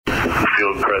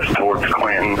go crest towards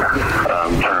Clanton, turn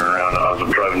around. I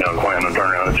was driving down Clanton and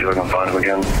turn around and see if I can find him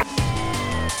again.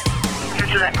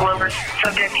 This is at Glover.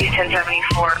 Subject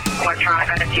T1074, electronic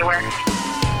identity aware.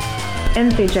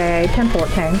 NCJA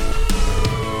 1014.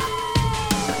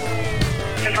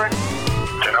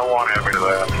 1001, have me to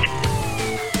that.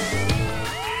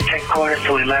 10 quarters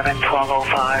to 11,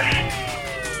 1205.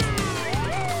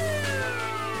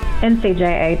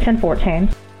 NCJA 1014.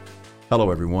 Hello,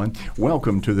 everyone.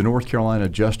 Welcome to the North Carolina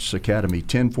Justice Academy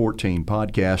 1014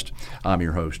 podcast. I'm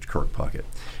your host, Kirk Puckett.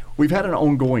 We've had an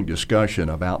ongoing discussion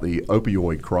about the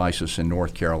opioid crisis in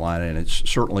North Carolina, and it's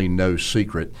certainly no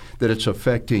secret that it's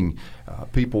affecting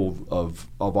people of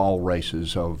all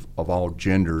races, of all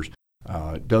genders.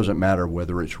 It doesn't matter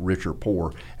whether it's rich or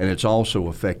poor, and it's also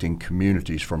affecting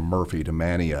communities from Murphy to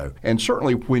Manteo. And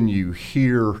certainly when you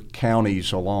hear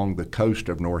counties along the coast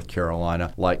of North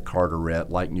Carolina, like Carteret,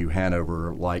 like New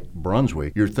Hanover, like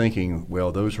Brunswick, you're thinking,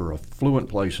 well, those are affluent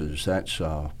places. That's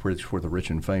where the rich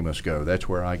and famous go. That's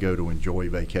where I go to enjoy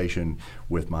vacation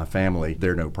with my family.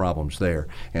 There are no problems there.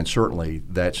 And certainly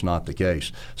that's not the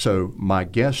case. So my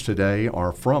guests today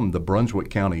are from the Brunswick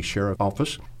County Sheriff's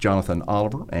Office, Jonathan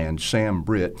Oliver and Sam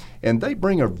Britt, and they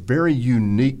bring a very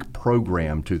unique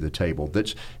program to the table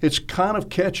it's kind of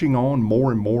catching on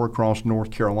more and more across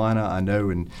North Carolina. I know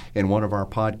in one of our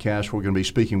podcasts we're going to be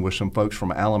speaking with some folks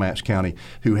from Alamance County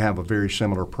who have a very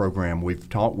similar program. We've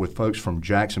talked with folks from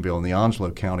Jacksonville and the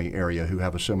Onslow County area who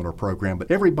have a similar program,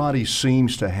 but everybody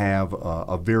seems to have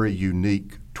a very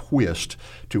unique twist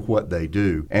to what they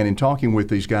do. And in talking with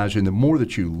these guys, and the more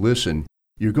that you listen,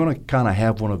 you're going to kind of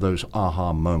have one of those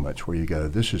aha moments where you go,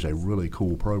 this is a really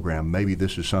cool program. Maybe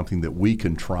this is something that we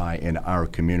can try in our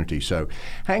community. So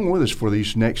hang with us for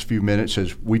these next few minutes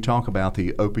as we talk about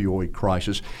the opioid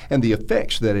crisis and the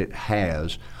effects that it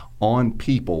has on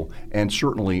people and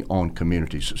certainly on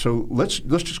communities. So let's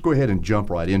just go ahead and jump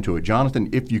right into it. Jonathan,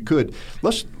 if you could,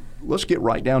 let's get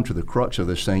right down to the crux of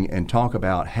this thing and talk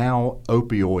about how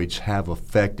opioids have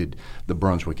affected the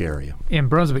Brunswick area. In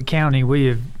Brunswick County, we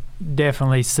have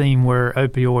definitely seen where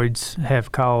opioids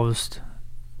have caused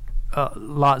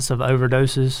lots of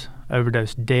overdose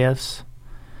deaths,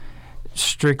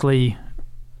 strictly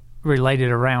related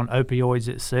around opioids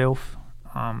itself.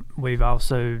 We've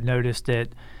also noticed that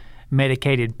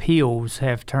medicated pills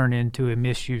have turned into a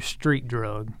misused street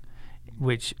drug,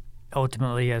 which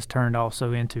ultimately has turned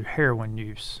also into heroin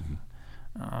use.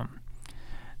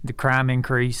 The crime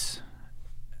increase,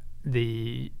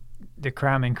 the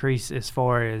crime increase as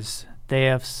far as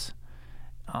thefts,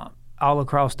 all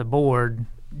across the board,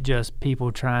 just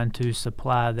people trying to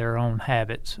supply their own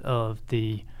habits of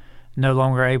the no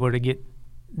longer able to get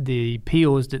the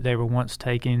pills that they were once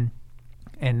taking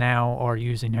and now are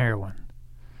using heroin.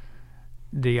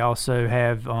 They also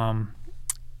have,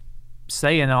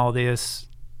 saying all this,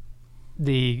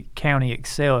 the county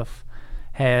itself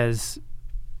has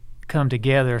come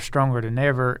together stronger than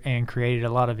ever and created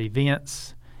a lot of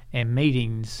events and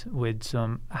meetings with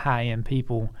some high-end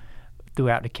people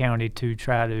throughout the county to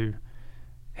try to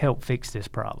help fix this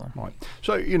problem. Right.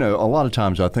 So, a lot of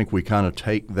times I think we kind of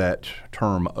take that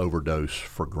term overdose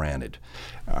for granted,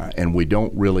 and we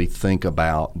don't really think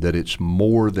about that it's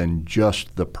more than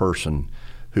just the person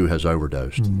who has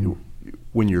overdosed. Mm-hmm.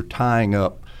 When you're tying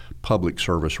up public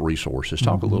service resources,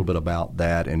 talk a little bit about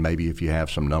that, and maybe if you have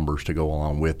some numbers to go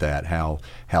along with that, how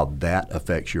that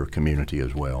affects your community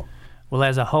as well. Well,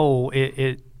 as a whole,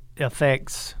 it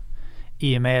affects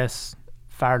EMS,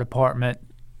 fire department,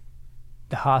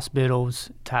 the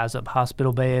hospitals, ties up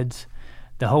hospital beds,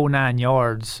 the whole 9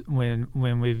 yards when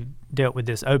we've dealt with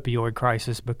this opioid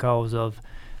crisis because of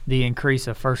the increase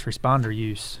of first responder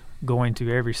use going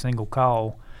to every single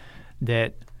call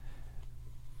that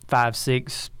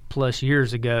 5-6 plus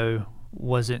years ago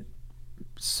wasn't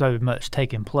so much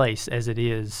taking place as it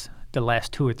is the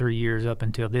last 2 or 3 years up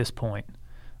until this point.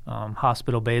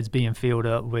 Hospital beds being filled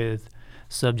up with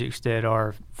subjects that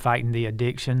are fighting the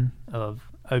addiction of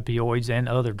opioids and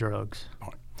other drugs.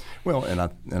 Well, and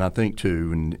I think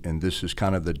too, and this is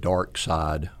kind of the dark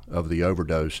side of the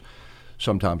overdose.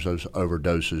 Sometimes those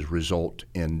overdoses result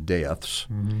in deaths,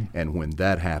 and when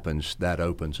that happens, that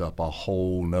opens up a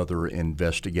whole nother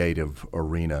investigative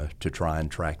arena to try and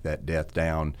track that death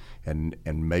down, and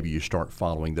maybe you start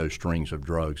following those strings of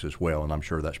drugs as well, and I'm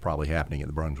sure that's probably happening in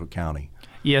the Brunswick County.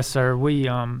 Yes, sir. We,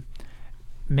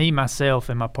 me, myself,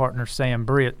 and my partner Sam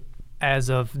Britt, as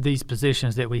of these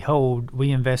positions that we hold,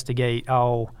 we investigate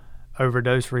all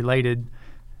overdose-related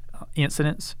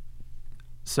incidents.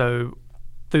 So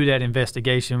through that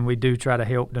investigation, we do try to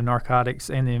help the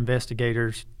narcotics and the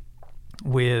investigators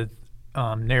with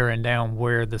narrowing down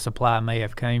where the supply may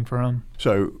have came from.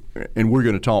 So, and we're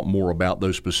going to talk more about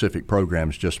those specific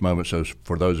programs in just a moment. So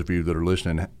for those of you that are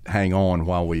listening, hang on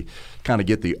while we kind of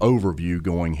get the overview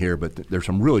going here. But there's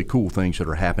some really cool things that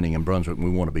are happening in Brunswick, and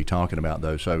we want to be talking about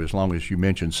those. So as long as you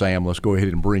mentioned Sam, let's go ahead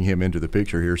and bring him into the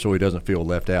picture here so he doesn't feel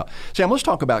left out. Sam, let's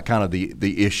talk about kind of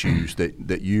the issues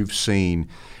that you've seen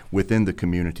within the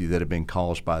community that have been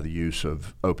caused by the use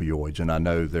of opioids. And I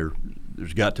know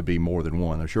there's got to be more than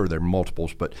one. I'm sure there are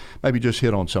multiples, but maybe just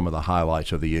hit on some of the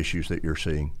highlights of the issues that you're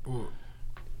seeing. Well,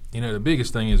 the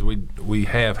biggest thing is we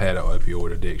have had an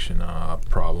opioid addiction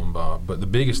problem, but the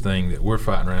biggest thing that we're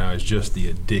fighting right now is just the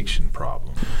addiction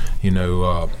problem.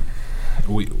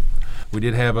 We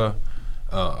did have a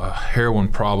heroin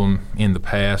problem in the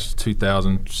past.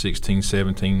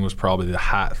 2016-17 was probably the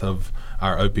height of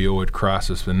our opioid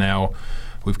crisis, and now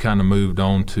we've kind of moved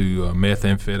on to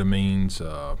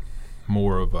methamphetamines,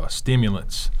 more of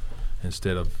stimulants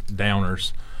instead of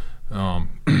downers.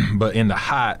 But in the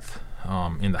height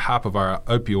of our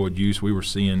opioid use, we were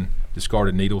seeing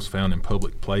discarded needles found in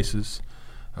public places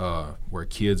where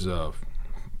kids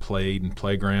played in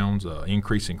playgrounds,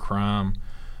 increase in crime,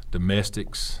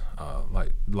 domestics,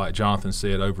 like Jonathan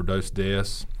said, overdose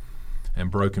deaths, and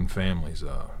broken families.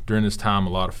 During this time, a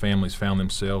lot of families found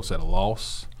themselves at a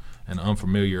loss and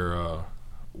unfamiliar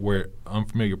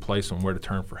place on where to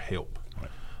turn for help.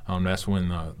 That's when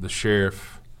the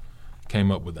sheriff came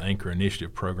up with the Anchor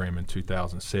Initiative program in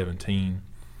 2017,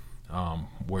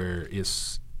 where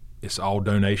it's all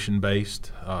donation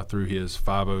based through his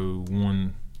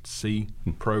 501c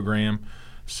program,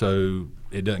 so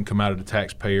it doesn't come out of the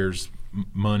taxpayers'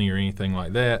 money or anything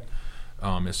like that.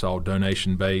 It's all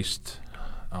donation based,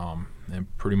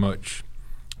 and pretty much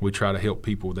we try to help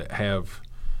people that have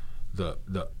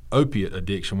the opiate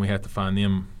addiction. We have to find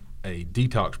them a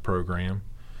detox program,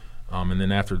 and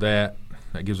then after that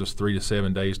gives us 3 to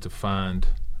 7 days to find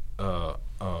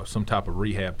some type of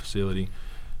rehab facility.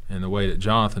 And the way that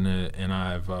Jonathan and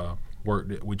I have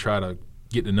worked, we try to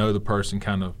get to know the person,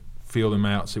 kind of feel them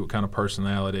out, see what kind of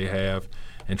personality they have,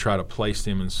 and try to place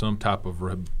them in some type of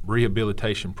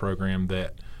rehabilitation program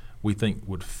that we think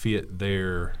would fit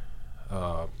their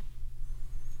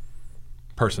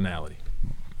personality.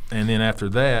 And then after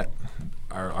that,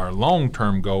 our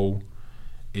long-term goal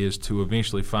is to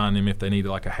eventually find them if they need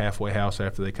like a halfway house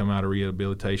after they come out of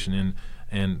rehabilitation,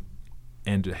 and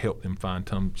to help them find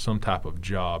some type of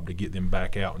job to get them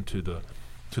back out into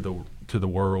the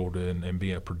world and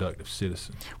be a productive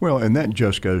citizen. Well, and that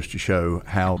just goes to show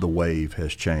how the wave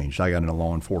has changed. I got into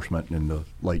law enforcement in the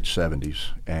late 70s,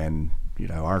 and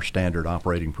our standard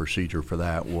operating procedure for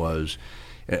that was,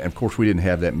 and of course we didn't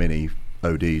have that many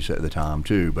ODs at the time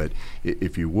too, but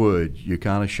if you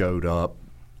kind of showed up,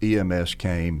 EMS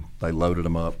came, they loaded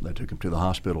them up, they took them to the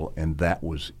hospital, and that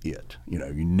was it. You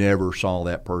never saw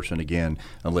that person again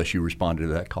unless you responded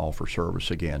to that call for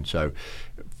service again. So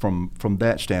from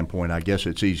that standpoint, I guess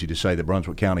it's easy to say that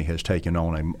Brunswick County has taken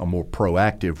on a more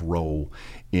proactive role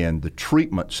in the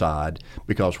treatment side,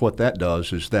 because what that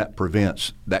does is that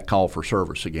prevents that call for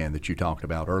service again that you talked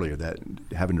about earlier, that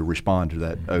having to respond to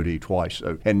that OD twice.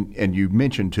 So, and you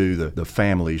mentioned too the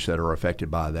families that are affected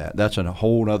by that. That's a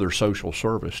whole other social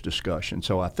service discussion.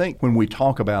 So I think when we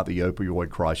talk about the opioid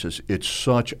crisis, it's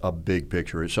such a big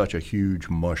picture. It's such a huge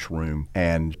mushroom,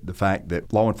 and the fact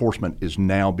that law enforcement is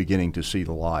now beginning to see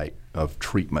the light of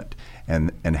treatment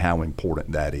and how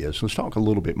important that is. Let's talk a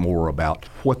little bit more about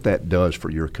what that does for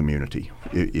your community.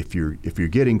 If you're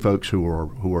getting folks who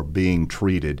are being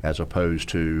treated as opposed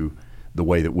to the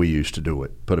way that we used to do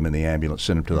it, put them in the ambulance,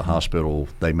 send them to the hospital,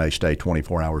 they may stay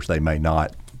 24 hours, they may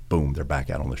not, boom, they're back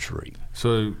out on the street.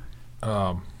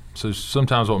 So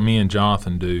sometimes what me and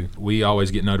Jonathan do, we always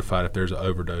get notified if there's an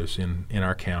overdose in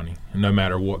our county, no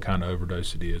matter what kind of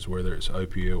overdose it is, whether it's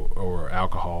opioid or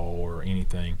alcohol or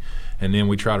anything. And then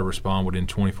we try to respond within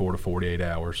 24 to 48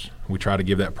 hours. We try to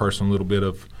give that person a little bit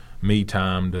of me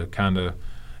time to kind of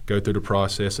go through the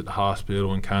process at the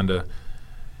hospital and kind of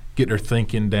get their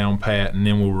thinking down pat, and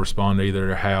then we'll respond to either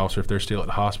their house, or if they're still at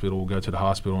the hospital, we'll go to the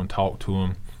hospital and talk to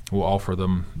them. We'll offer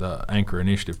them the Anchor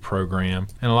Initiative program.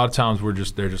 And a lot of times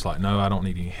they're just like, no, I don't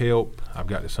need any help. I've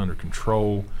got this under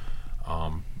control.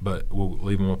 But we'll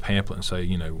leave them a pamphlet and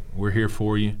say, we're here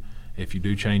for you. If you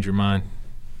do change your mind,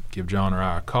 give John or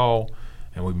I a call,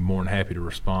 and we'd be more than happy to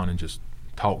respond and just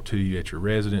talk to you at your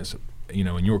residence,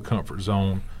 in your comfort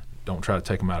zone. Don't try to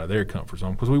take them out of their comfort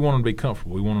zone, because we want them to be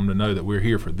comfortable. We want them to know that we're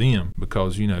here for them,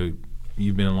 because,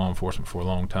 you've been in law enforcement for a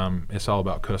long time. It's all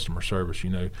about customer service,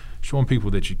 showing people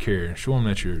that you care and show them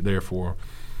that you're there for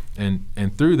them.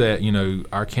 And through that,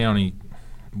 our county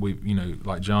we've,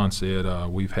 like John said,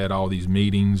 we've had all these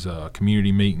meetings,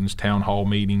 community meetings, town hall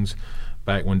meetings,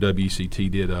 back when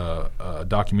WCT did a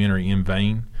documentary In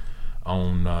Vain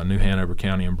on New Hanover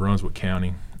County and Brunswick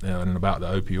County and about the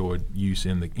opioid use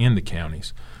in the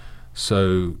counties.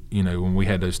 So, when we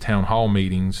had those town hall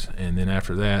meetings, and then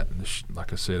after that,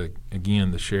 like I said,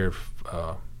 again, the sheriff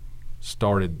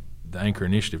started the Anchor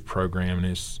Initiative program, and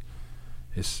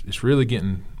it's really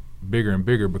getting bigger and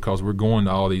bigger because we're going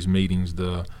to all these meetings.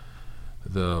 There's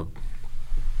a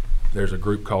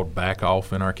group called Back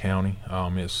Off in our county.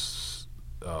 It's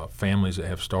families that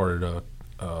have started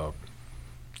a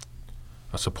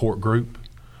support group.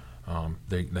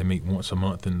 They meet once a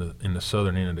month in the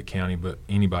southern end of the county, but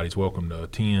anybody's welcome to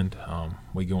attend.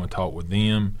 We go and talk with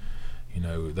them.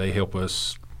 They help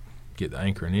us get the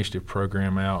Anchor Initiative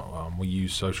program out. We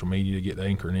use social media to get the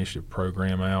Anchor Initiative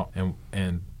program out,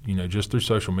 and just through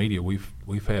social media,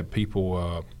 we've had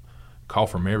people call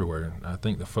from everywhere. I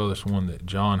think the furthest one that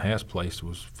John has placed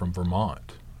was from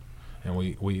Vermont, and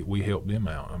we helped them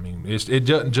out. I mean, it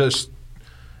doesn't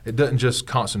just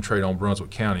concentrate on Brunswick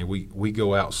County. We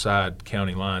go outside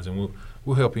county lines, and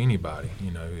we'll help anybody,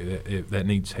 if that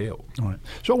needs help. All right.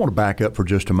 So I want to back up for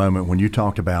just a moment. When you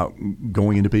talked about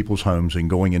going into people's homes and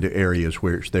going into areas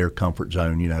where it's their comfort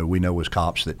zone, we know as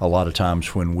cops that a lot of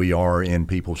times when we are in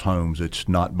people's homes, it's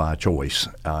not by choice,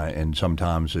 and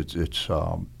sometimes it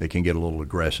can get a little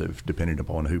aggressive depending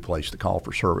upon who placed the call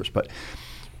for service. But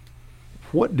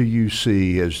what do you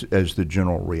see as the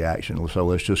general reaction? So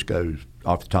let's just go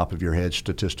off the top of your head,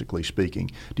 statistically speaking.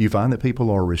 Do you find that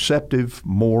people are receptive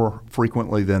more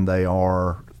frequently than they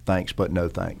are thanks but no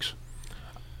thanks?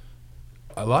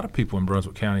 A lot of people in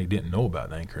Brunswick County didn't know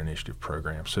about the Anchor Initiative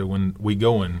program. So when we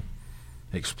go and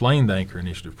explain the Anchor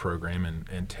Initiative program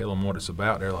and tell them what it's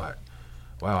about, they're like,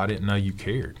 wow, I didn't know you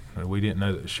cared. We didn't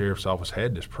know that the sheriff's office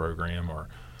had this program, or,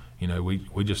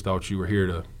 we just thought you were here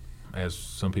to, as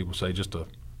some people say, just to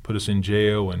put us in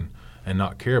jail and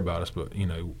not care about us. But,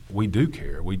 we do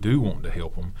care. We do want to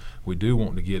help them. We do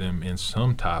want to get them in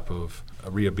some type of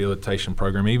a rehabilitation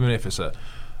program, even if it's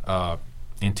a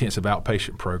intensive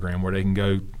outpatient program where they can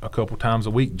go a couple times a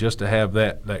week just to have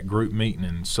that group meeting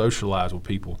and socialize with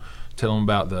people, tell them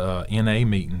about the NA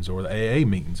meetings or the AA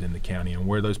meetings in the county and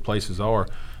where those places are,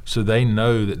 so they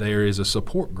know that there is a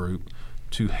support group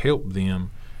to help them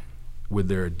with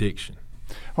their addiction.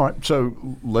 All right,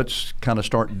 so let's kind of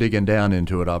start digging down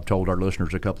into it. I've told our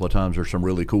listeners a couple of times there's some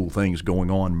really cool things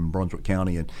going on in Brunswick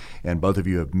County, and both of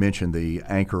you have mentioned the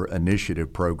Anchor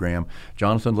Initiative program.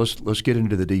 Jonathan, let's get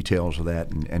into the details of that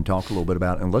and talk a little bit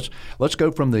about it. And let's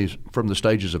go from the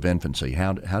stages of infancy.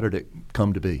 How did it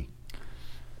come to be?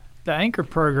 The Anchor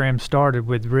program started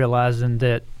with realizing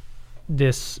that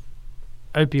this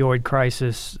opioid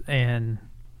crisis and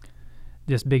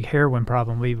this big heroin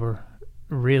problem we were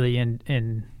really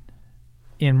in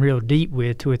real deep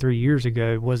with 2 or 3 years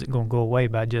ago wasn't going to go away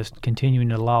by just continuing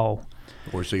the law.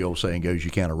 Or as the old saying goes,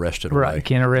 you can't arrest it away. Right, you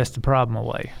can't arrest the problem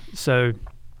away. So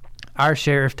our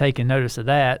sheriff, taking notice of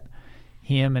that,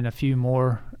 him and a few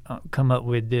more come up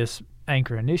with this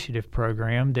Anchor Initiative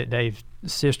program that they've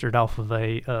sistered off of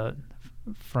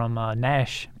from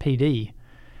Nash PD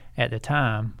at the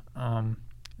time.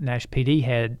 Nash PD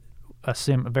had a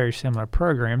very similar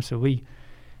program, so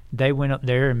they went up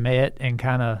there and met and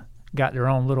kind of got their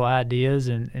own little ideas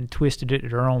and twisted it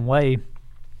their own way.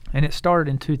 And it started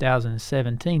in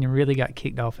 2017 and really got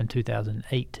kicked off in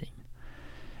 2018.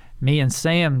 Me and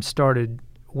Sam started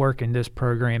working this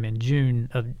program in June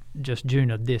of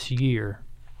this year.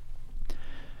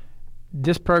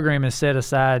 This program is set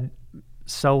aside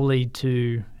solely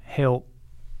to help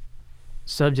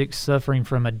subjects suffering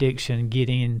from addiction get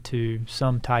into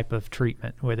some type of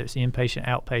treatment, whether it's inpatient,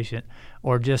 outpatient,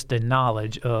 or just the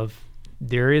knowledge of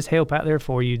there is help out there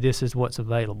for you. This is what's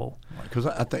available. Because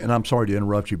I think, and I'm sorry to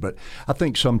interrupt you, but I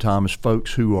think sometimes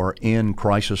folks who are in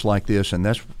crisis like this, and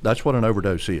that's what an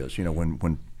overdose is.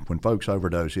 When folks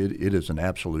overdose, it is an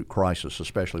absolute crisis,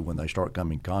 especially when they start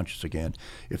coming conscious again,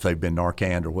 if they've been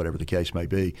Narcaned or whatever the case may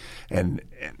be. And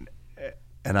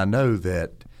I know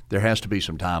that there has to be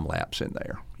some time lapse in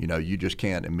there. You just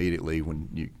can't immediately, when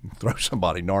you throw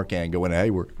somebody Narcan, go in, hey,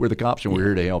 we're the cops and we're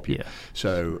here to help you. Yeah.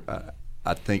 So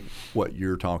I think what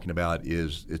you're talking about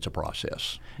is it's a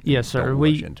process. Yes, sir. Don't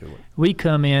rush into it. We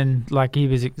come in like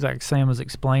Sam was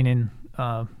explaining,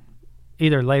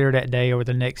 either later that day or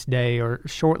the next day or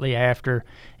shortly after,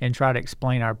 and try to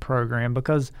explain our program,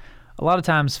 because a lot of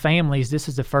times families, this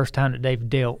is the first time that they've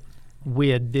dealt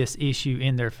with this issue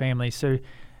in their family. So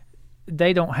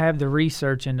they don't have the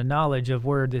research and the knowledge of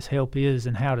where this help is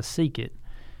and how to seek it.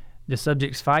 The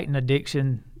subject's fighting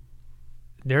addiction.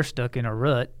 they're stuck in a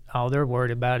rut. All they're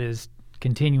worried about is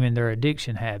continuing their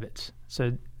addiction habits.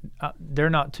 So they're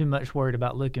not too much worried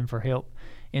about looking for help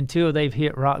until they've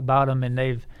hit rock bottom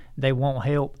and they won't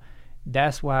help.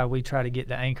 That's why we try to get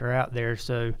the anchor out there.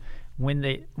 So when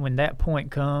that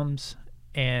point comes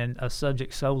and a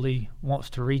subject solely wants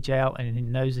to reach out and he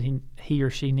knows that he or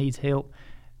she needs help,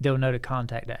 they'll know to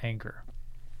contact the anchor,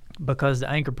 because the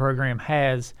anchor program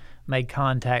has made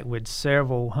contact with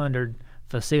several hundred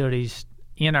facilities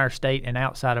in our state and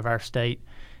outside of our state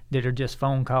that are just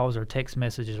phone calls or text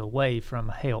messages away from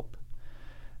help.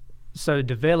 So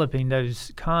developing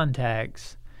those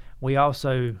contacts, we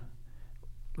also,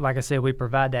 like I said, we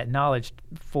provide that knowledge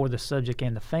for the subject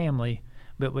and the family,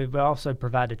 but we've also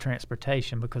provided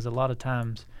transportation, because a lot of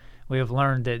times we have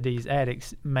learned that these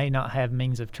addicts may not have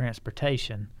means of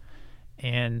transportation.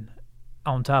 And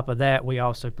on top of that, we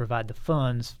also provide the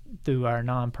funds through our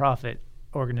nonprofit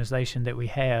organization that we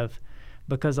have,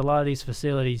 because a lot of these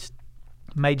facilities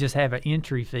may just have an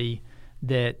entry fee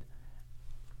that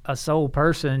a sole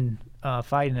person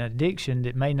fighting an addiction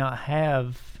that may not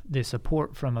have the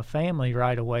support from a family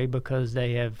right away because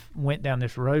they have went down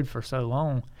this road for so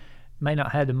long, may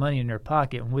not have the money in their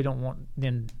pocket, and we don't want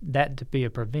that to be a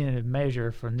preventative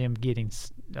measure for them getting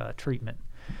treatment.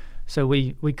 So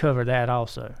we cover that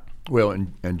also. Well,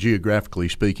 and geographically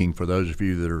speaking, for those of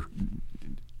you that are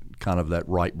kind of that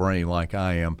right brain like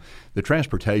I am, the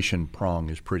transportation prong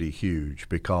is pretty huge,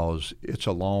 because it's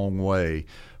a long way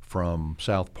from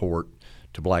Southport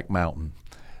to Black Mountain.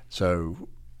 So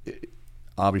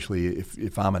obviously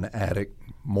if I'm an addict,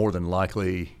 more than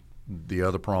likely the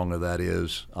other prong of that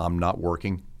is I'm not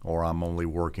working, or I'm only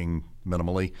working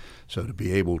minimally. So to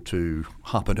be able to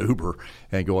hop an Uber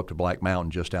and go up to Black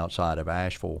Mountain just outside of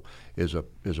Asheville is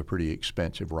a pretty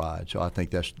expensive ride. So I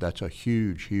think that's a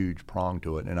huge prong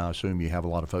to it, and I assume you have a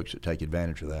lot of folks that take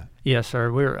advantage of that. Yes,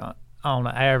 sir. We're on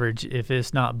average, if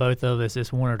it's not both of us,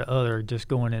 it's one or the other, just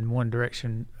going in one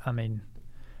direction. I mean,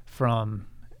 from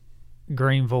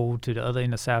Greenville to the other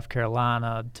end of South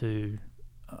Carolina to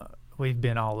we've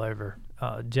been all over,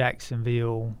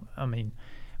 Jacksonville. I mean,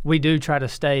 we do try to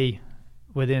stay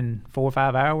within 4 or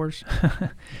 5 hours,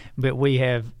 but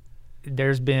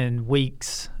there's been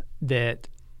weeks that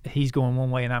he's going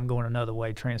one way and I'm going another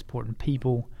way, transporting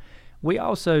people. We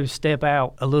also step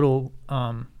out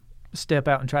and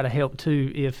try to help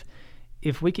too.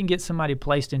 If we can get somebody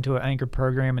placed into an anchor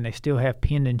program and they still have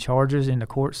pending charges in the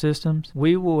court systems,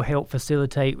 we will help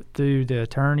facilitate through the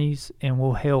attorneys, and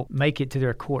we'll help make it to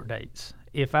their court dates.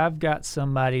 If I've got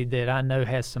somebody that I know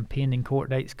has some pending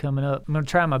court dates coming up, I'm going to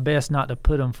try my best not to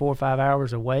put them 4 or 5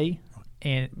 hours away,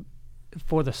 and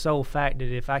for the sole fact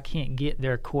that if I can't get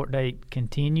their court date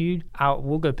continued,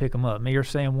 we'll go pick them up. Me or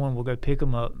Sam One will go pick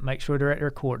them up, make sure they're at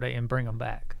their court date, and bring them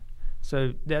back.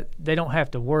 So that they don't have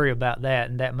to worry about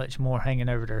that and that much more hanging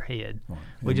over their head. Right.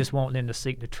 We just want them to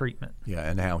seek the treatment. Yeah,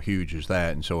 and how huge is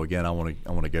that? And so again, I want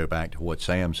to go back to what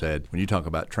Sam said. When you talk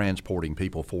about transporting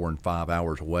people 4 and 5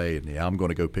 hours away, and I'm going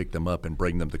to go pick them up and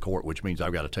bring them to court, which means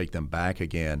I've got to take them back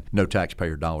again. No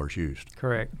taxpayer dollars used.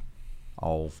 Correct.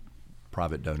 All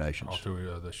private donations. All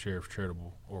through the Sheriff's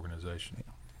Charitable Organization.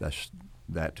 Yeah,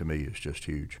 that to me is just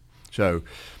huge. So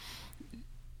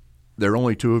there are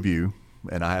only 2 of you.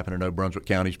 And I happen to know Brunswick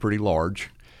County is pretty large.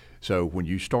 So when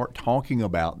you start talking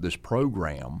about this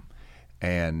program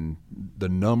and the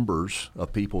numbers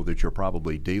of people that you're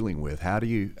probably dealing with, how do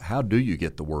you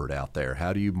get the word out there?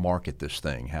 How do you market this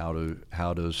thing? How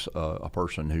does a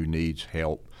person who needs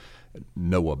help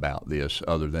know about this,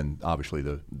 other than obviously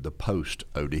the post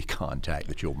OD contact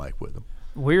that you'll make with them?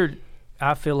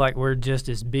 I feel like we're just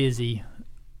as busy.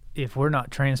 If we're not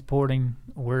transporting,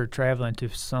 we're traveling to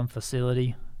some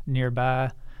facility nearby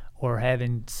or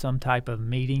having some type of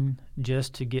meeting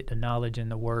just to get the knowledge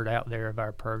and the word out there of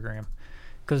our program.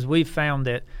 Because we've found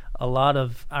that a lot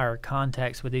of our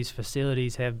contacts with these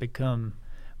facilities have become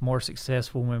more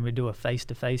successful when we do a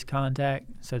face-to-face contact,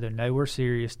 so they know we're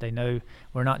serious. They know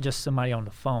we're not just somebody on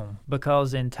the phone.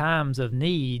 Because in times of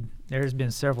need, there's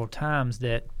been several times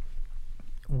that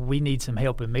we need some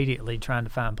help immediately trying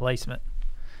to find placement.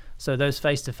 So those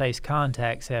face-to-face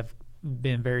contacts have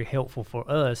been very helpful for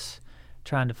us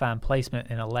trying to find placement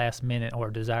in a last minute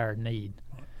or desired need.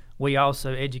 We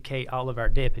also educate all of our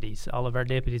deputies. All of our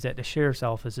deputies at the sheriff's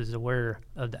office is aware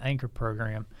of the anchor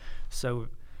program. So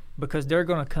because they're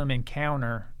going to come into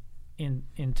counter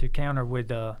with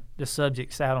the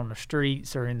subjects out on the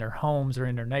streets or in their homes or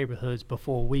in their neighborhoods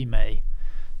before we may.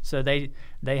 So they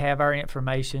have our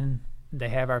information, they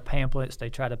have our pamphlets, they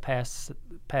try to pass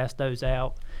those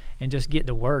out, and just get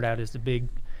the word out is the big.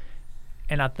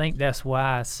 And I think that's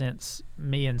why, since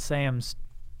me and Sam's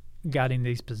got in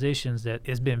these positions that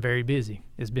it's been very busy.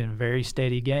 It's been a very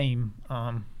steady game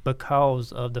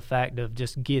because of the fact of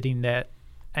just getting that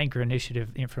Anchor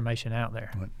Initiative information out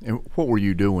there. Right. And what were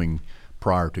you doing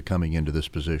prior to coming into this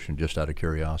position, just out of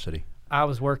curiosity? I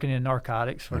was working in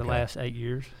narcotics for the last 8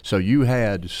 years. So you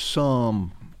had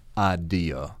some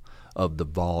idea of the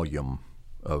volume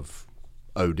of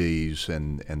ODs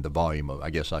and the volume of, I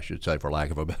guess I should say, for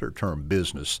lack of a better term,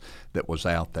 business that was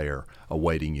out there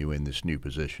awaiting you in this new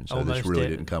position. So this really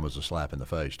didn't come as a slap in the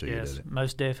face to you, did it? Yes,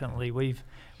 most definitely.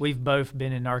 We've both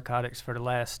been in narcotics for the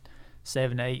last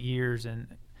 7 to 8 years, and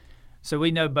so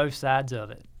we know both sides of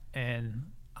it. And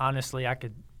honestly, I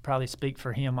could probably speak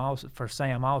for him also, for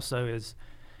Sam also, is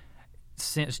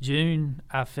since June,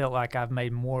 I felt like I've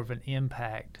made more of an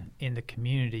impact in the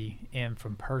community and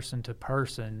from person to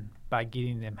person by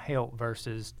getting them help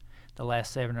versus the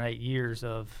last 7 or 8 years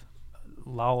of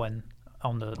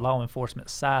on the law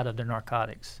enforcement side of the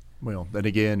narcotics. Well, then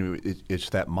again, it's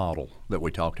that model that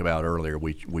we talked about earlier.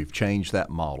 We've changed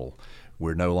that model.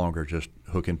 We're no longer just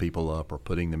hooking people up or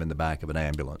putting them in the back of an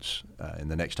ambulance, and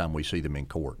the next time we see them in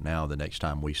court. Now the next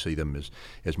time we see them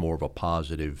is more of a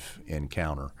positive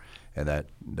encounter, and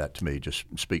that to me just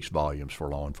speaks volumes for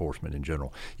law enforcement in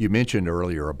general. You mentioned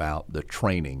earlier about the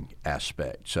training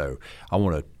aspect, so I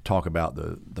want to talk about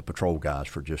the patrol guys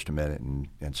for just a minute,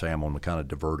 and Sam, I'm going to kind of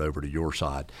divert over to your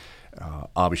side.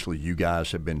 Obviously, you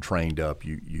guys have been trained up.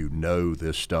 You know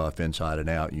this stuff inside and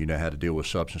out. You know how to deal with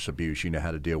substance abuse. You know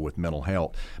how to deal with mental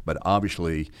health. But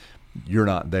obviously, you're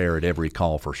not there at every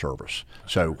call for service.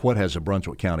 So what has the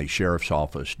Brunswick County Sheriff's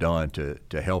Office done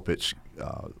to help its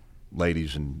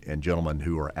ladies and gentlemen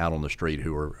who are out on the street,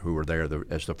 who are there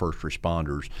as the first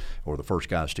responders or the first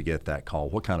guys to get that call?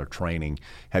 What kind of training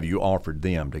have you offered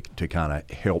them to kind of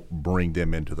help bring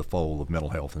them into the fold of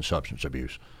mental health and substance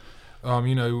abuse?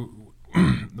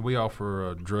 We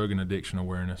offer drug and addiction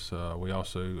awareness. We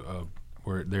also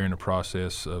they're in the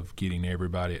process of getting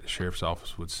everybody at the Sheriff's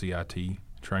Office with CIT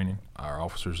training. Our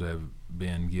officers have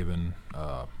been given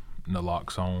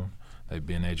naloxone. They've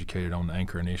been educated on the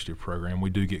Anchor Initiative program.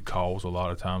 We do get calls a lot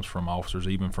of times from officers,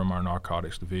 even from our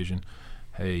narcotics division.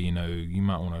 Hey, you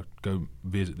might want to go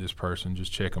visit this person,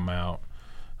 just check them out.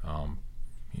 And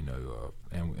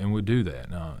we do that.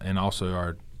 And also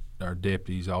our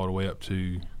deputies all the way up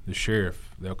to the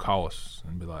sheriff, they'll call us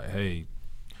and be like, hey,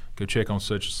 go check on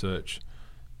such and such,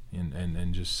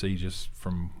 and just see, just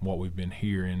from what we've been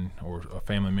hearing, or a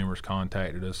family member's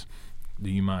contacted us,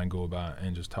 do you mind go by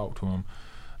and just talk to them?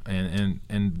 And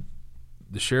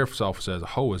the sheriff's office as a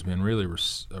whole has been really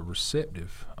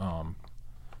receptive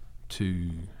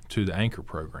to the Anchor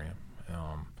program.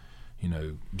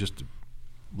 Just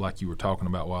like you were talking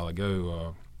about a while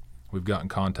ago, we've got in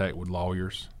contact with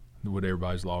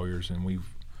everybody's lawyers, and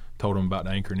we've told them about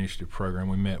the Anchor Initiative program.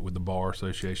 We met with the Bar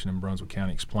Association in Brunswick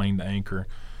County, explained the Anchor.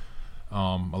 A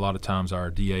lot of times our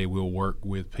DA will work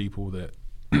with people that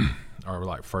are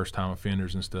like first-time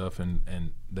offenders and stuff,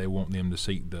 and they want them to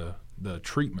seek the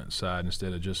treatment side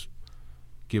instead of just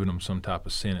giving them some type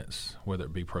of sentence, whether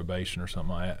it be probation or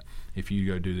something like that. If you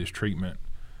go do this treatment,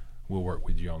 we'll work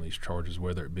with you on these charges,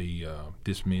 whether it be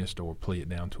dismissed or plea it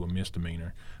down to a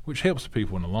misdemeanor, which helps the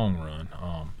people in the long run.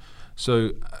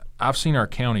 So I've seen our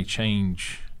county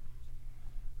change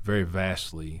very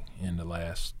vastly in the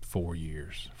last 4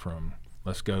 years, from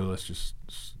let's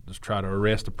try to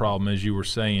arrest the problem, as you were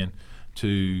saying,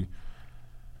 to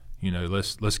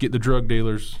let's get the drug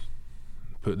dealers,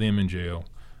 put them in jail,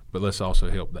 but let's also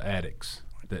help the addicts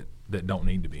that don't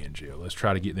need to be in jail. Let's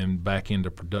try to get them back into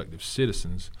productive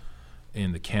citizens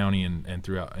in the county and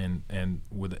throughout and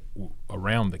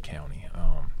around the county,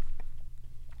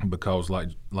 because like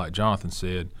Jonathan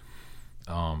said,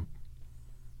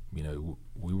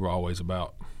 we were always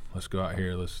about, let's go out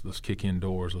here, let's kick in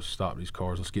doors, let's stop these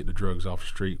cars, let's get the drugs off the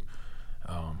street,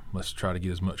 let's try to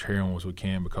get as much heroin as we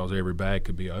can, because every bag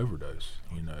could be an overdose,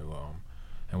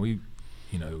 and we,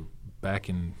 back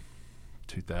in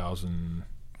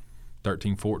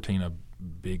 2013-14, a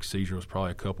big seizure was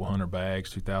probably a couple hundred bags.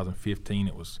 2015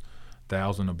 it was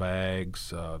 1,000 of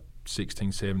bags,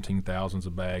 17,000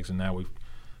 of bags, and now we've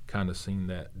kind of seen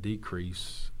that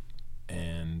decrease,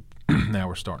 and now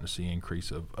we're starting to see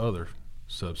increase of other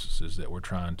substances that we're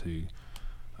trying to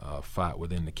fight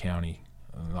within the county,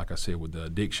 like I said, with the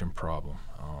addiction problem.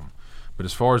 But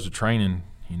as far as the training,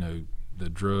 the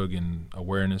drug and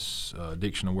awareness,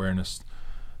 addiction awareness,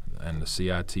 and the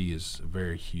CIT is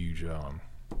very huge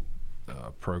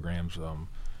programs.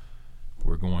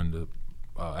 We're going to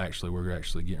we're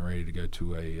actually getting ready to go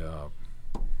to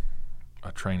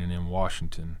a training in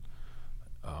Washington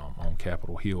on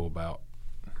Capitol Hill about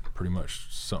pretty much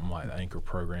something like the Anchor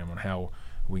program on how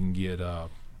we can get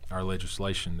our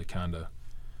legislation to kind of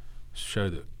show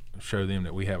them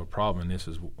that we have a problem, and this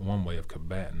is one way of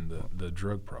combating the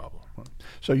drug problem.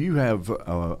 So you have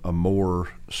a more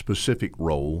specific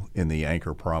role in the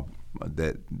Anchor problem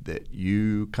that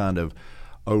you kind of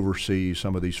oversee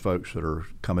some of these folks that are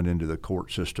coming into the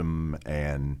court system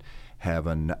and have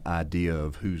an idea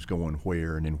of who's going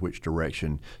where and in which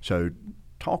direction. So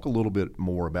talk a little bit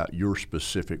more about your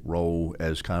specific role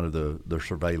as kind of the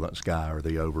surveillance guy or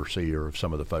the overseer of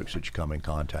some of the folks that you come in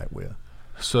contact with.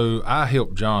 So I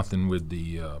help Jonathan with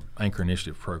the Anchor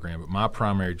Initiative program, but my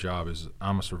primary job is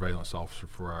I'm a surveillance officer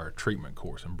for our treatment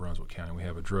courts in Brunswick County. We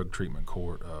have a drug treatment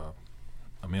court,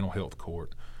 a mental health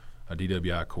court, a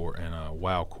DWI court, and a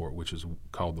WOW court, which is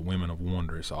called the Women of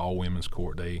Wonder. It's an all-women's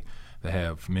court. They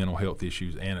have mental health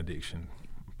issues and addiction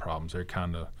problems. They're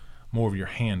kind of more of your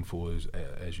handful,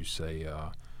 as you say.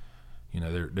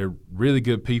 They're really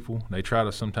good people. They try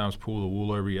to sometimes pull the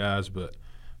wool over your eyes, but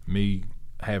me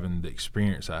having the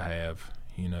experience I have,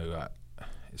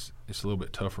 it's a little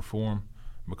bit tougher for them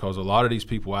because a lot of these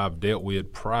people I've dealt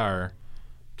with prior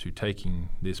to taking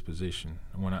this position.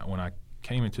 When I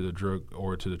came into the drug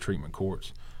or to the treatment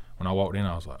courts, when I walked in,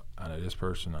 I was like, I know this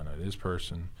person,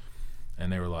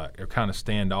 and they're kind of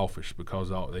standoffish because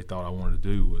all they thought I wanted to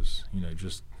do was,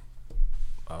 just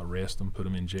arrest them, put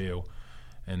them in jail,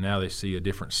 and now they see a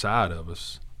different side of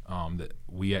us that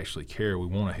we actually care, we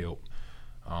want to help.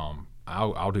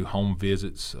 I'll do home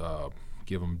visits,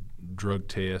 give them drug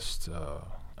tests.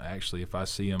 Actually, if I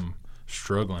see them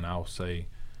struggling, I'll say,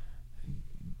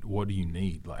 what do you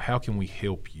need? Like, how can we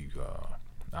help you?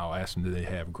 I'll ask them, do they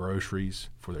have groceries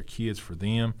for their kids, for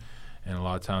them? And a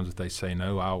lot of times if they say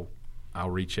no, I'll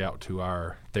reach out to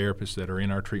our therapists that are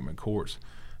in our treatment courts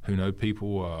who know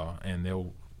people, and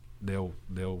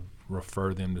they'll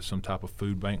refer them to some type of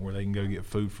food bank where they can go get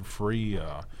food for free,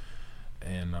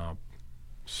 and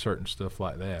certain stuff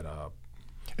like that.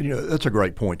 And, that's a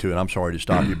great point, too, and I'm sorry to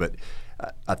stop you, but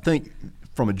I think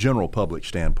from a general public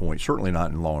standpoint, certainly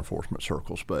not in law enforcement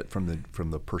circles, but from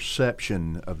the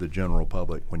perception of the general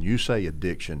public, when you say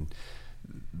addiction,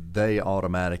 they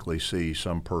automatically see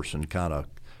some person kind of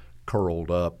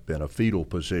curled up in a fetal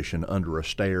position under a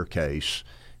staircase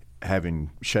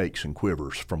having shakes and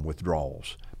quivers from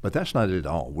withdrawals. But that's not it at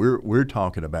all. We're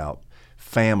talking about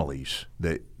families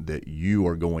that you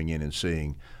are going in and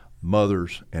seeing,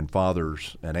 mothers and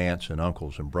fathers and aunts and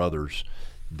uncles and brothers,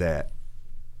 that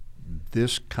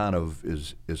this kind of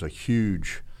is a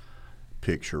huge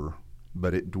picture,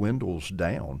 but it dwindles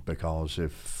down because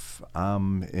if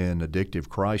I'm in addictive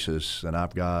crisis and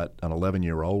I've got an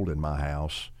 11-year-old in my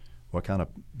house, what kind of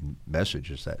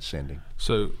message is that sending?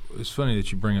 So it's funny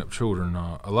that you bring up children.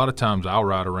 A lot of times I'll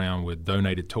ride around with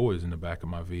donated toys in the back of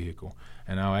my vehicle,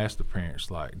 and I'll ask the parents,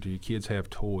 like, do your kids have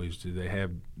toys? Do they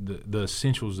have the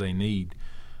essentials they need?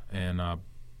 And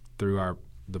through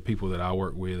the people that I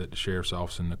work with at the sheriff's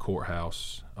office and the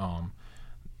courthouse,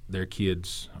 their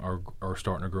kids are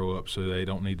starting to grow up, so they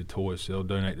don't need the toys. So they'll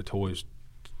donate the toys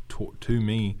to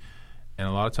me, and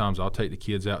a lot of times I'll take the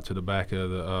kids out to the back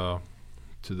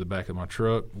of my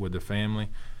truck with the family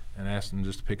and ask them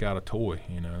just to pick out a toy,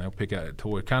 and they'll pick out a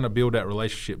toy, kind of build that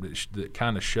relationship that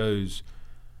kind of shows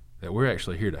that we're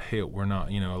actually here to help. We're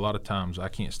not, a lot of times I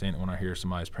can't stand it when I hear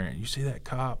somebody's parent, you see that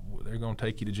cop, they're going to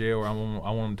take you to jail, or I want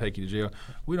them to take you to jail.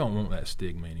 We don't want that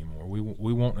stigma anymore. We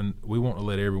want to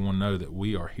let everyone know that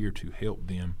we are here to help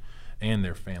them and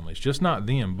their families, just not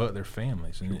them, but their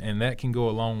families, and that can go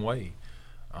a long way.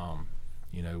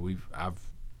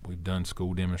 We've done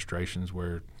school demonstrations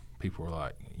where people are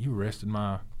like, you arrested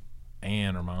my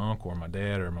aunt or my uncle or my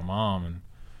dad or my mom,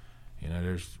 and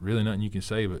there's really nothing you can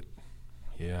say but,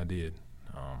 yeah, I did.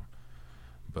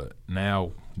 But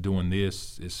now doing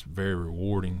this, it's very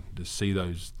rewarding to see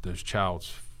those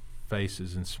child's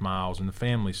faces and smiles and the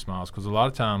family smiles, because a lot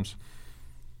of times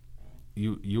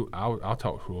I'll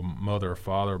talk to a mother or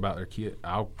father about their kid.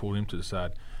 I'll pull them to the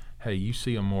side. Hey, you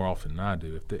see them more often than I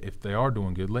do. If they are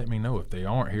doing good, let me know. If they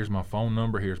aren't, here's my phone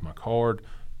number, here's my card.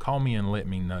 Call me and let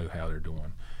me know how they're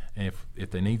doing. And if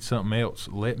they need something else,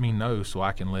 let me know so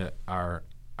I can let our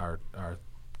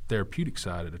therapeutic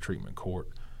side of the treatment court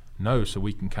know, so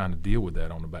we can kind of deal with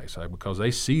that on the backside, because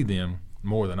they see them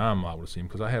more than I'm liable to see them,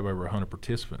 because I have over 100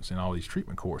 participants in all these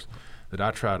treatment courts that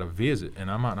I try to visit, and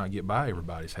I might not get by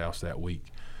everybody's house that week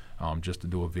just to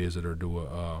do a visit or do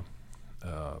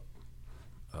a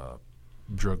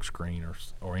drug screen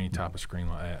or any type of screen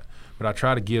like that. But I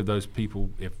try to give those people,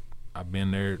 if I've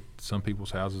been there, some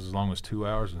people's houses as long as 2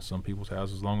 hours and some people's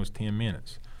houses as long as 10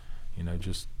 minutes,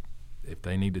 just if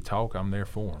they need to talk, I'm there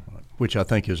for them. Which I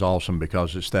think is awesome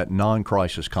because it's that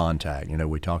non-crisis contact.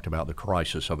 We talked about the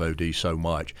crisis of OD so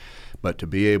much, but to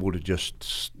be able to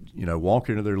just, walk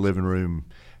into their living room,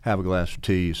 have a glass of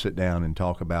tea, sit down and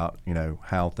talk about,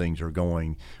 how things are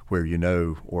going where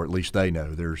or at least they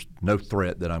know, there's no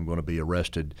threat that I'm going to be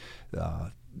arrested.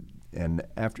 And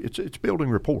after it's building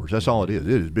rapport. That's all it is.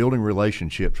 It is building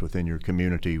relationships within your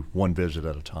community one visit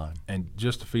at a time. And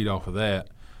just to feed off of that,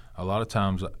 a lot of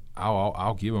times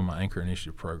I'll give them my Anchor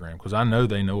Initiative program because I know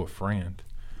they know a friend.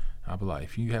 I'll be like,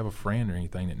 if you have a friend or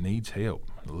anything that needs help,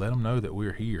 let them know that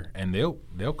we're here. And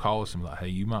they'll call us and be like, hey,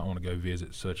 you might want to go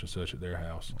visit such and such at their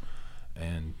house.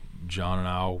 And John and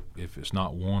I'll, if it's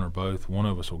not one or both, one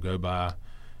of us will go by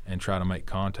and try to make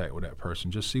contact with that person,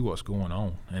 just see what's going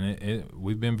on. And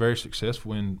we've been very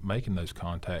successful in making those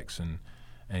contacts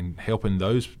and helping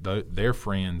their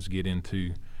friends get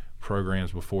into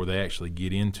programs before they actually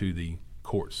get into the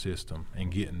court system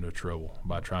and get into trouble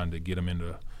by trying to get them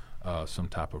into some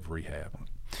type of rehab.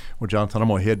 Well, Jonathan, I'm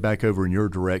going to head back over in your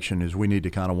direction as we need to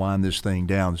kind of wind this thing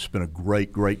down. It's been a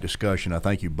great, great discussion. I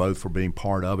thank you both for being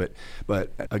part of it.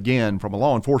 But again, from a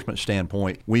law enforcement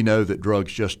standpoint, we know that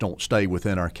drugs just don't stay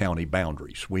within our county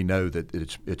boundaries. We know that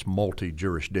it's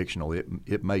multi-jurisdictional.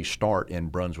 It may start in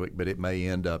Brunswick, but it may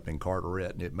end up in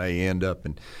Carteret, and it may end up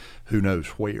in who knows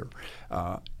where.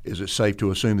 Is it safe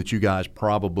to assume that you guys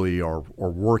probably are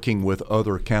working with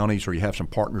other counties, or you have some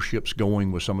partnerships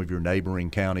going with some of your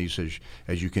neighboring counties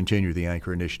as you continue the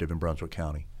Anchor Initiative in Brunswick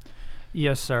County?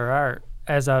 Yes, sir.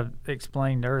 As I've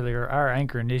explained earlier, our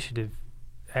Anchor Initiative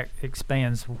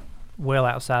expands well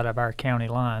outside of our county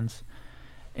lines.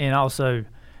 And also,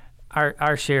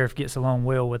 our sheriff gets along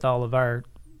well with all of our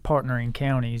partnering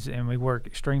counties, and we work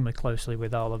extremely closely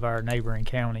with all of our neighboring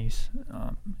counties.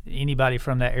 Anybody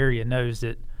from that area knows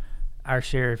that our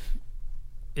sheriff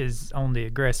is on the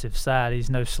aggressive side.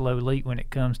 He's no slow leak when it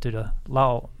comes to the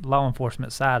law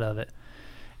enforcement side of it.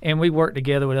 And we work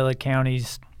together with other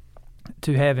counties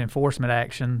to have enforcement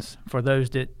actions for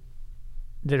those that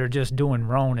are just doing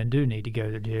wrong and do need to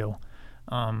go to jail.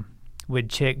 With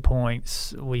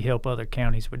checkpoints, we help other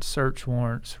counties with search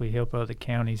warrants. We help other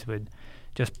counties with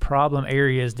just problem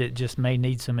areas that just may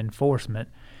need some enforcement.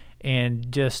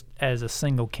 And just as a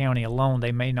single county alone,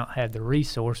 they may not have the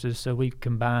resources, so we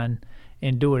combine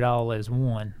and do it all as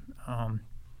one.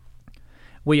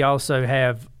 We also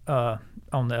have,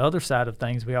 on the other side of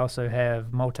things, we also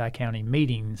have multi-county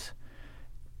meetings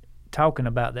talking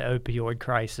about the opioid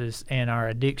crisis and our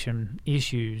addiction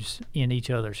issues in each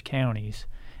other's counties.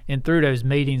 And through those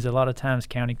meetings, a lot of times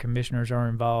county commissioners are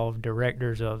involved,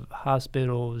 directors of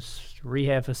hospitals,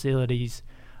 rehab facilities.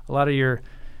 A lot of your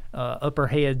upper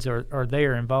heads are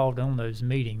there involved on those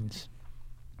meetings.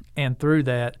 And through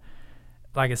that,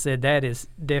 like I said, that has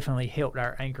definitely helped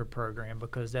our Anchor program,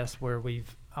 because that's where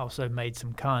we've also made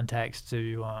some contacts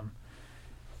to.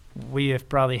 We have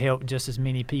probably helped just as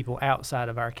many people outside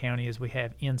of our county as we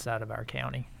have inside of our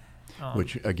county.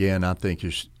 Which, again, I think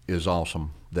is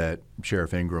awesome that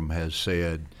Sheriff Ingram has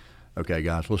said, okay,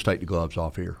 guys, let's take the gloves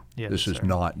off here. Yes, this is sir.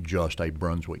 not just a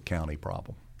Brunswick County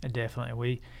problem.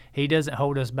 Definitely. He doesn't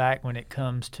hold us back when it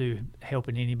comes to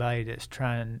helping anybody that's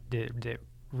trying that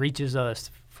reaches us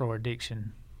for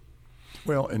addiction.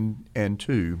 Well, and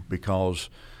two, because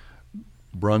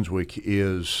Brunswick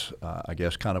is, I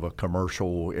guess, kind of a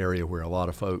commercial area where a lot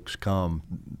of folks come.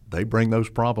 They bring those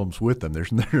problems with them.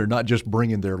 They're not just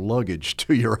bringing their luggage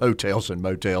to your hotels and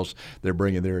motels. They're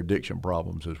bringing their addiction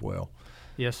problems as well.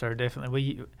 Yes, sir,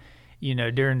 definitely.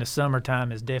 During the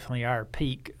summertime is definitely our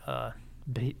peak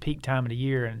time of the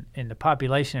year, and the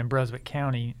population in Brunswick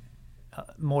County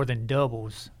more than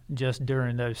doubles just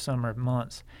during those summer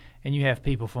months. And you have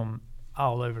people from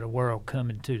all over the world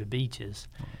coming to the beaches.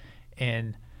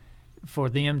 And for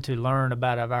them to learn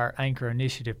about our Anchor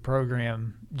Initiative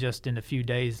program just in the few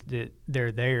days that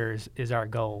they're there is our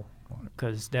goal,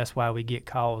 because that's why we get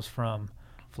calls from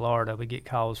Florida, we get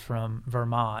calls from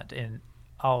Vermont, and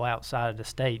all outside of the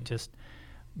state, just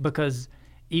because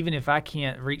even if I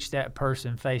can't reach that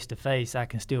person face-to-face, I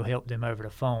can still help them over the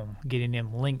phone, getting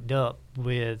them linked up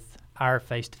with our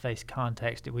face-to-face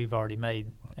contacts that we've already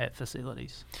made at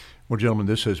facilities. Well, gentlemen,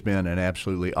 this has been an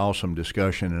absolutely awesome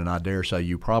discussion, and I dare say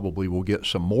you probably will get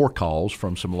some more calls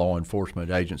from some law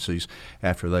enforcement agencies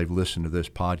after they've listened to this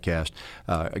podcast.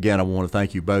 Again, I want to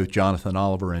thank you both, Jonathan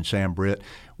Oliver and Sam Britt,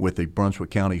 with the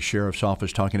Brunswick County Sheriff's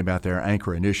Office, talking about their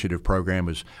Anchor Initiative program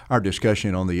as our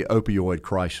discussion on the opioid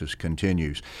crisis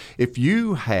continues. If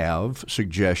you have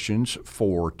suggestions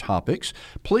for topics,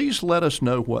 please let us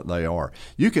know what they are.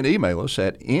 You can email us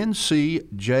at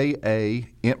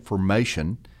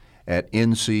ncjainformation at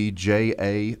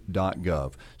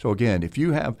ncja.gov. So again, if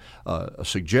you have a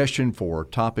suggestion for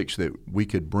topics that we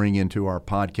could bring into our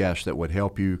podcast that would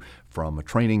help you from a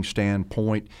training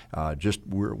standpoint,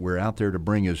 we're out there to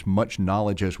bring as much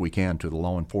knowledge as we can to the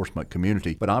law enforcement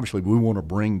community. But obviously, we want to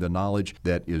bring the knowledge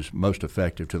that is most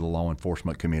effective to the law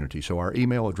enforcement community. So our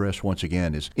email address, once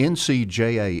again, is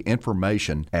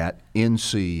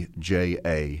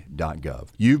ncjainformation@ncja.gov.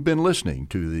 You've been listening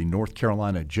to the North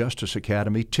Carolina Justice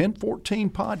Academy 1014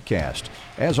 podcast.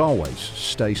 As always,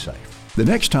 stay safe. The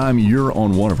next time you're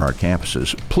on one of our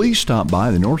campuses, please stop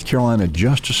by the North Carolina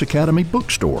Justice Academy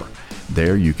bookstore.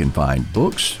 There you can find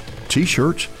books,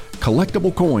 T-shirts,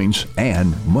 collectible coins,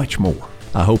 and much more.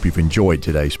 I hope you've enjoyed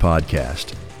today's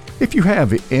podcast. If you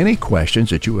have any questions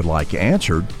that you would like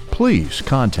answered, please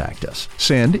contact us.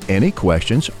 Send any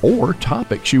questions or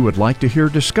topics you would like to hear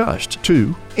discussed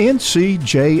to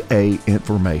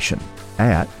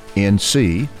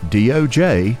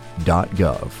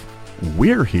ncjainformation@ncdoj.gov.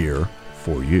 We're here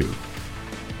for you.